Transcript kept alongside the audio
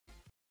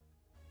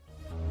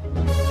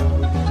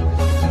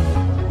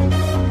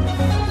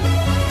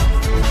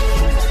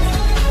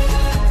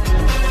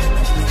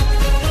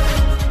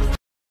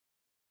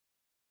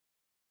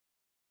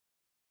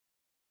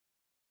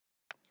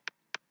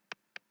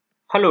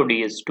Hello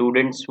dear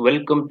students,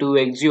 welcome to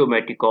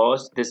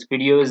Axiomatikos. This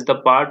video is the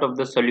part of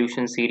the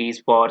solution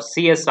series for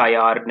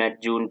CSIR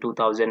NET June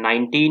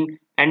 2019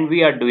 and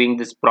we are doing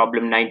this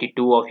problem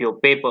 92 of your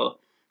paper.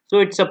 So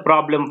it's a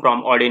problem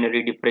from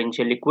ordinary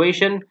differential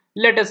equation.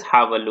 Let us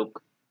have a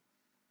look.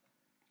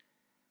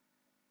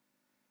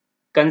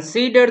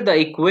 Consider the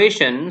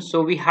equation.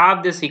 So we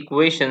have this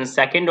equation,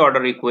 second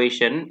order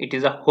equation. It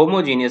is a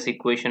homogeneous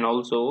equation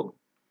also.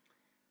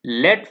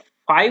 Let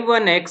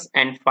phi1x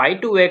and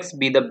phi2x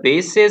be the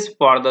basis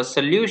for the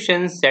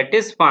solution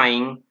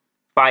satisfying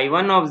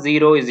phi1 of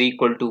 0 is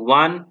equal to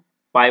 1,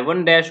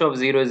 phi1 dash of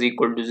 0 is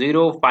equal to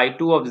 0,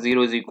 phi2 of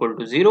 0 is equal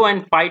to 0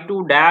 and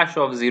phi2 dash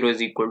of 0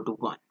 is equal to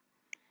 1.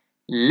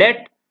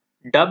 Let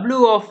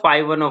W of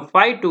phi1 of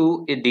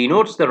phi2, it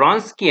denotes the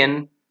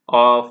Wronskian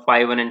of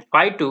phi1 and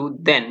phi2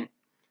 then.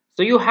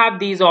 So you have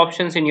these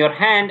options in your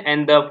hand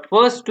and the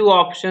first two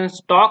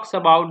options talks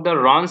about the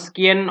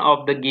Wronskian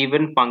of the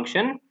given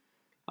function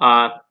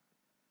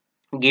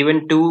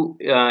given to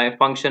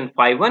function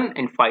phi1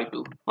 and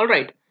phi2.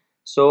 Alright,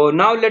 so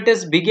now let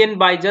us begin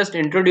by just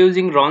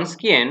introducing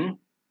Wronskian.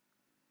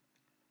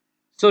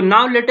 So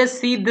now let us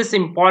see this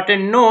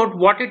important note.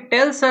 What it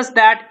tells us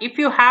that if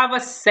you have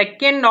a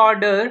second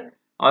order,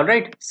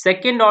 alright,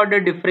 second order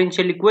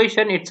differential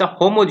equation, it's a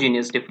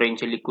homogeneous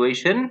differential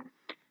equation,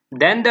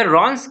 then the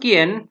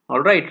Wronskian,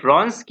 alright,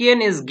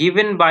 Wronskian is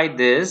given by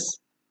this.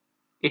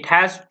 It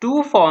has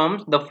two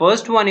forms. The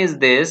first one is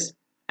this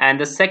and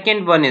the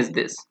second one is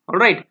this.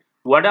 Alright,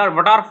 what are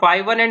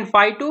phi1 and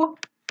phi2?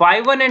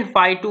 Phi1 and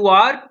phi2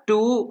 are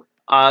two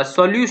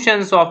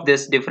solutions of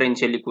this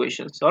differential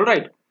equations.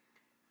 Alright,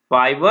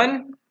 phi1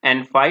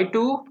 and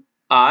phi2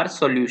 are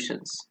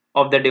solutions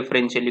of the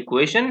differential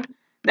equation.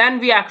 Then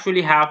we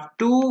actually have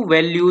two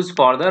values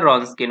for the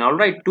Wronskian.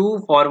 Alright,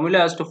 two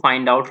formulas to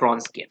find out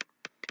Wronskian.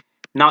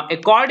 Now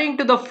according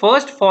to the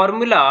first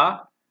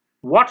formula,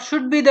 what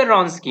should be the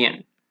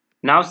Wronskian?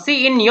 Now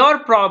see, in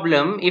your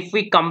problem, if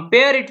we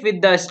compare it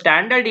with the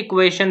standard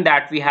equation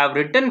that we have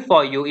written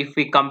for you, if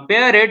we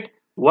compare it,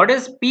 what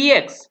is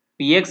Px?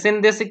 Px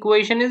in this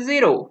equation is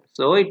 0.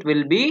 So it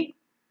will be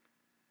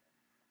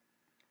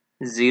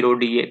 0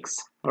 dx.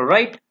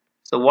 Alright.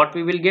 So what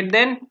we will get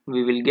then?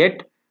 We will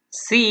get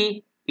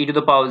C e to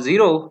the power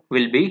 0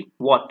 will be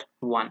what?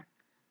 1.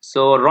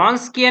 So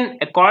Wronskian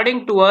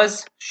according to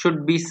us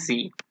should be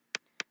C.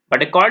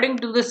 But according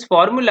to this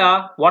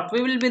formula, what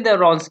will be the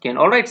Wronskian?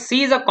 Alright,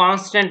 C is a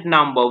constant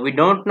number. We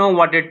don't know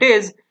what it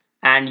is.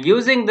 And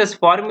using this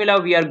formula,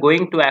 we are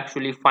going to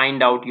actually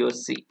find out your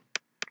C.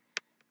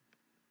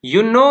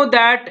 You know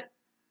that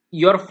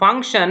your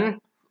function,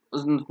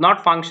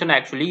 not function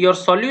actually, your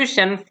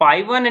solution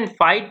phi1 and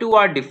phi2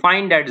 are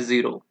defined at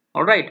 0.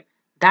 Alright,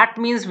 that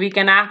means we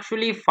can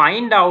actually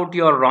find out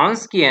your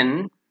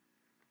Wronskian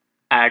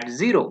at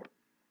 0.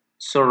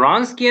 So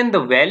Wronskian,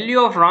 the value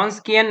of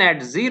Wronskian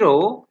at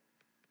 0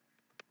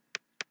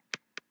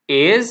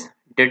 is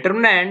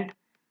determinant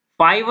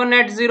phi1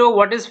 at 0.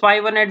 What is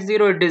phi1 at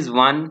 0? It is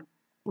 1.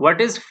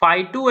 What is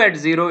phi2 at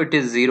 0? It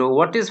is 0.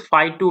 What is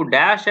phi2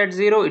 dash at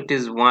 0? It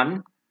is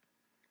 1.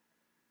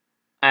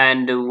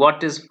 And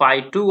what is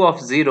phi2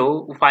 of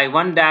 0?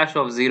 Phi1 dash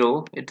of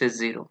 0? It is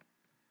 0.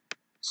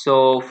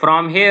 So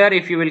from here,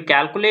 if you will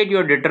calculate,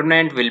 your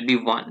determinant will be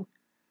 1.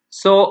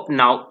 So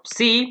now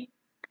see,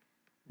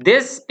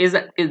 this is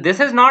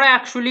not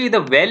actually the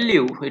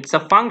value, it's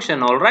a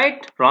function. All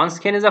right,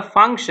 Wronskian is a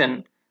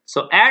function.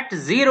 So at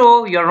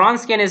 0, your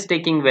Wronskian is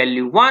taking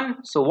value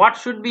 1. So what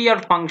should be your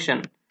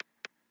function?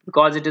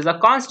 Because it is a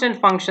constant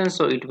function,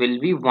 so it will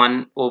be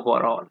 1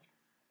 overall.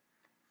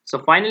 So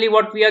finally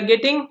what we are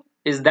getting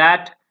is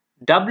that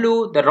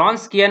W, the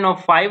Wronskian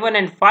of phi1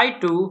 and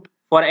phi2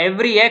 for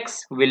every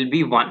x will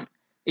be 1.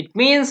 It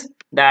means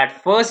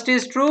that first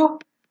is true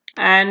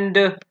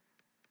and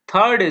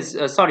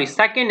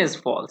second is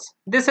false.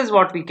 This is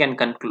what we can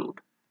conclude.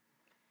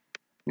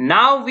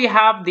 Now we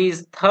have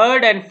these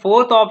third and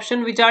fourth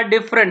option which are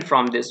different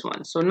from this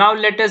one. So now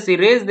let us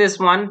erase this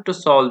one to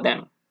solve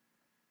them.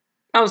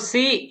 Now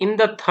see, in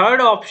the third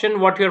option,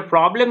 what your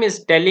problem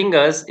is telling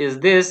us is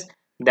this,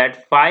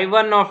 that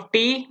phi1 of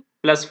t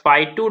plus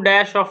phi2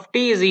 dash of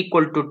t is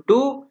equal to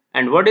 2.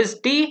 And what is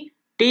t?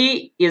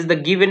 T is the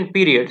given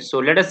period. So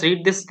let us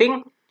read this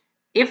thing.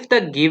 If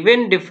the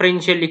given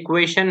differential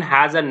equation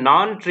has a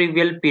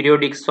non-trivial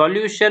periodic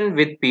solution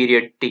with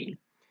period t.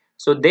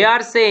 So they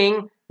are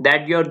saying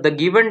that the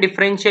given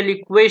differential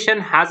equation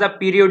has a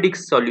periodic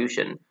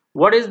solution.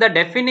 What is the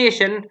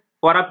definition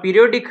for a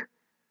periodic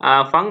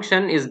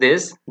function is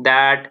this,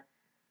 that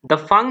the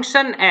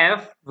function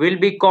f will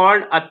be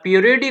called a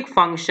periodic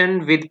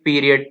function with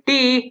period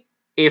t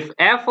if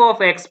f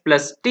of x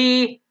plus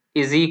t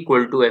is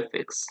equal to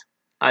fx.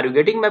 Are you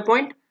getting my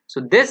point? So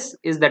this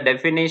is the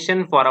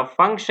definition for a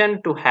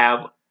function to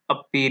have a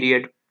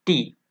period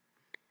t.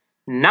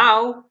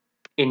 Now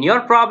in your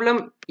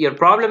problem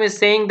is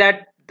saying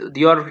that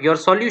your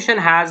solution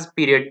has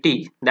period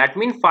t. That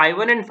means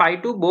phi1 and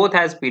phi2 both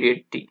has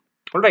period t.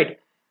 Alright.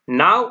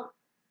 Now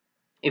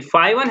if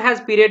phi1 has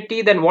period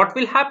t, then what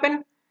will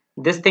happen?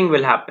 This thing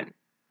will happen.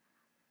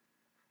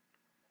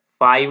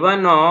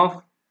 phi1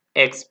 of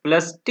x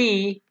plus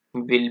t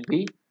will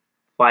be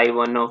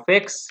phi1 of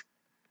x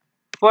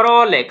for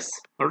all x,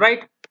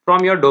 alright,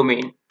 from your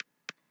domain.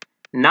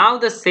 Now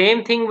the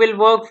same thing will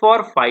work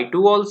for phi2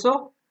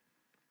 also.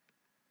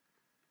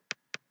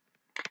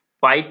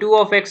 Phi2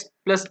 of x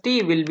plus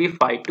t will be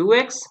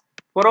phi2x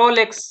for all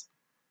x,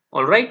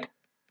 alright.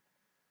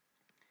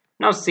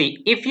 Now see,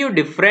 if you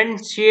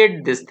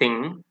differentiate this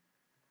thing,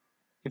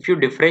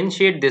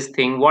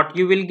 what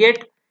you will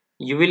get?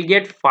 You will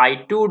get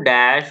phi2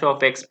 dash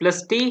of x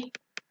plus t.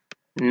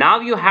 Now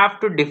you have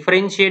to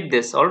differentiate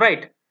this,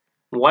 alright.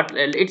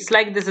 It's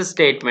like this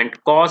statement,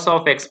 cos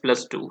of x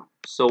plus 2.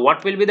 So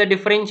what will be the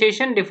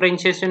differentiation?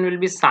 Differentiation will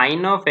be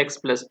sine of x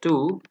plus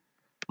 2,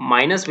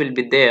 minus will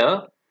be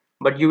there,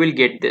 but you will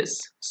get this.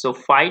 So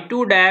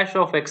phi2 dash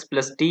of x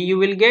plus t you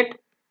will get,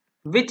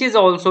 which is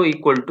also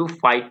equal to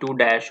phi2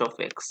 dash of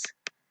x.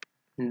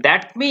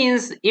 That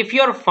means if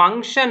your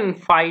function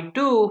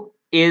phi2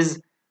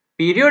 is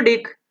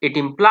periodic, it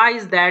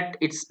implies that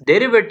its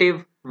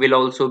derivative will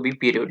also be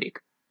periodic.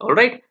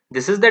 Alright,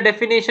 this is the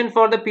definition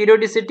for the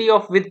periodicity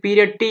of with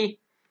period t.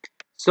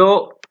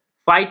 So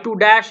phi2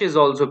 dash is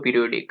also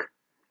periodic.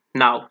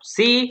 Now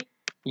see,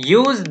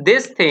 use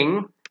this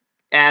thing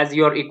as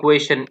your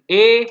equation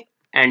A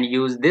and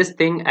use this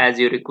thing as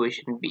your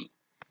equation B.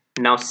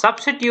 Now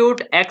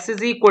substitute x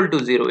is equal to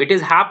 0. It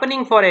is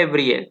happening for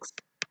every x.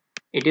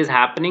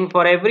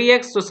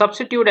 So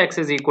substitute x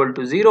is equal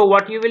to 0.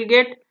 What you will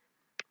get?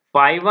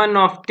 Phi1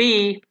 of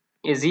t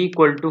is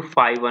equal to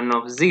phi1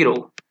 of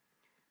 0.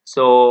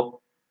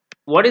 So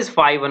what is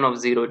phi1 of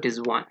 0? It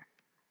is 1.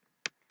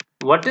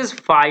 What is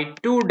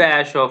phi2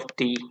 dash of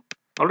t?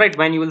 Alright,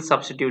 when you will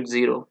substitute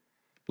 0,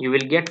 you will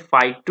get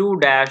phi2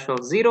 dash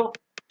of 0.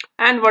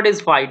 And what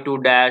is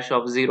phi2 dash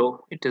of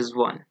 0? It is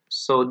 1.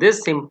 So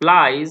this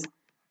implies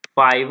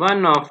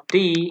phi1 of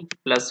t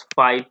plus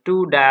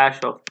phi2 dash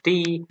of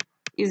t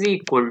is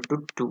equal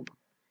to 2.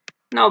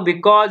 Now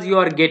because you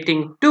are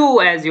getting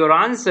 2 as your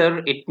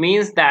answer, it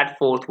means that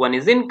fourth one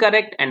is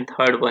incorrect and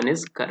third one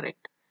is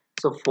correct.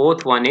 So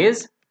fourth one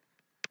is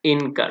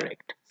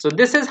incorrect. So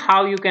this is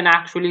how you can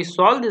actually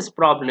solve this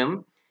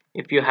problem.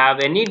 If you have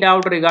any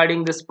doubt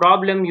regarding this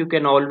problem, you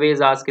can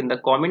always ask in the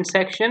comment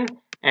section.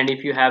 And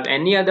if you have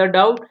any other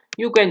doubt,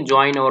 you can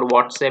join our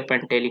WhatsApp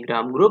and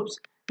Telegram groups.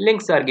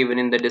 Links are given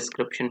in the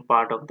description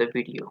part of the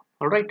video.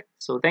 Alright,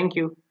 so thank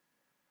you.